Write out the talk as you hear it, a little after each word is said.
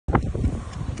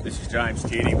James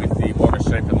Tierney with the Wagga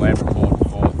Sheep and Lamb Report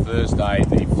for Thursday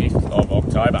the 5th of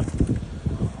October.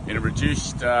 In a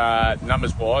reduced,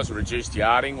 numbers-wise, a reduced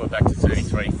yarding, we're back to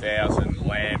 33,000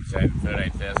 lambs and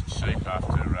 13,000 sheep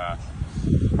after a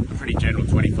pretty general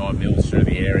 25 mils through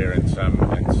the area and some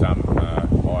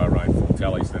higher rainfall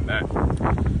tallies than that.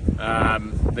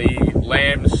 The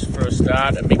lambs, for a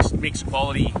start, a mixed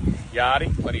quality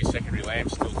yarding, plenty of secondary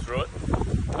lambs still through it.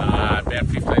 About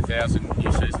 15,000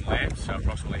 new season lambs, so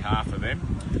approximately half of them,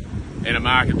 in a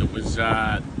market that was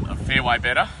a fair way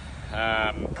better,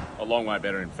 a long way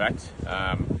better in fact.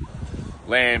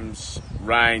 Lambs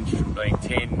range from being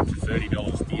 $10 to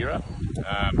 $30 dearer,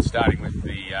 starting with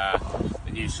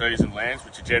the new season lambs,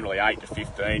 which are generally $8 to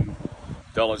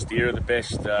 $15 dearer. The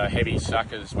best heavy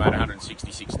suckers made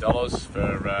 $166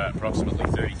 for approximately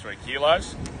 33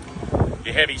 kilos.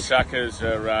 Your heavy suckers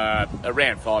are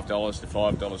around $5 to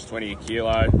 $5.20 a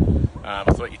kilo. I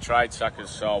thought your trade suckers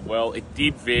sold well. It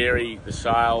did vary the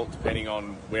sale depending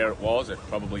on where it was. It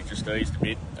probably just eased a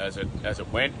bit as it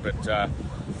went, but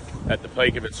at the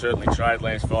peak of it, certainly trade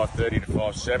lambs $5.30 to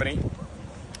 $5.70.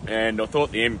 And I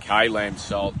thought the MK lambs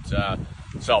sold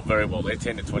very well. They're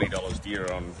 $10 to $20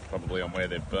 dearer probably on where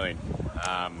they've been.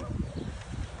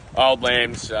 Old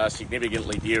lambs are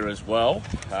significantly dearer as well.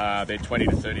 They're $20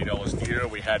 to $30 dearer.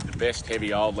 We had the best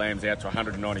heavy old lambs out to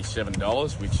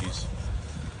 $197, which is,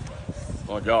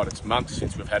 my God, it's months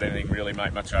since we've had anything really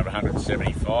make much over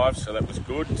 $175, so that was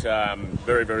good.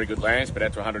 Very, very good lambs, but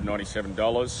out to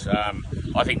 $197.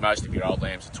 I think most of your old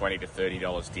lambs are $20 to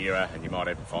 $30 dearer, and you might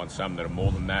even find some that are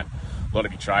more than that. A lot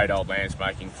of your trade old lambs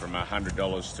making from $100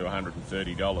 to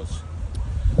 $130.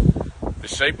 The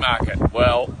sheep market,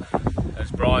 well, as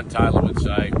Brian Taylor would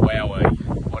say, wowee,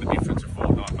 what a difference a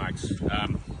fortnight makes.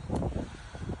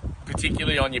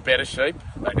 Particularly on your better sheep,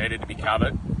 they needed to be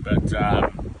covered, but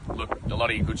look, a lot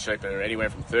of your good sheep are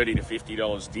anywhere from $30 to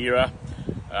 $50 dearer.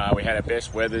 We had our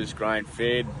best weathers, grain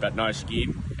fed, but no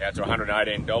skin, out to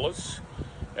 $118.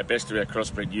 Our best of our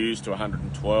crossbred ewes to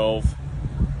 $112.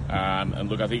 And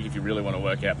look, I think if you really want to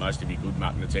work out most of your good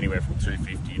mutton, it's anywhere from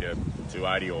 $250 to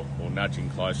 $280 or nudging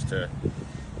close to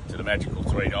the magical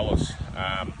 $3.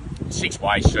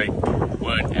 Six-way sheep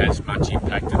weren't as much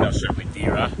impacted. They were certainly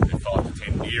dearer. They're 5 to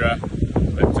 10 dearer,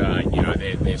 but you know,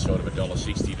 they're sort of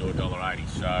 $1.60 to $1.80.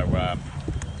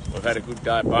 So we've had a good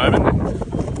day at Bowman, and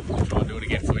we'll try and do it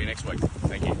again for you next week.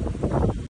 Thank you.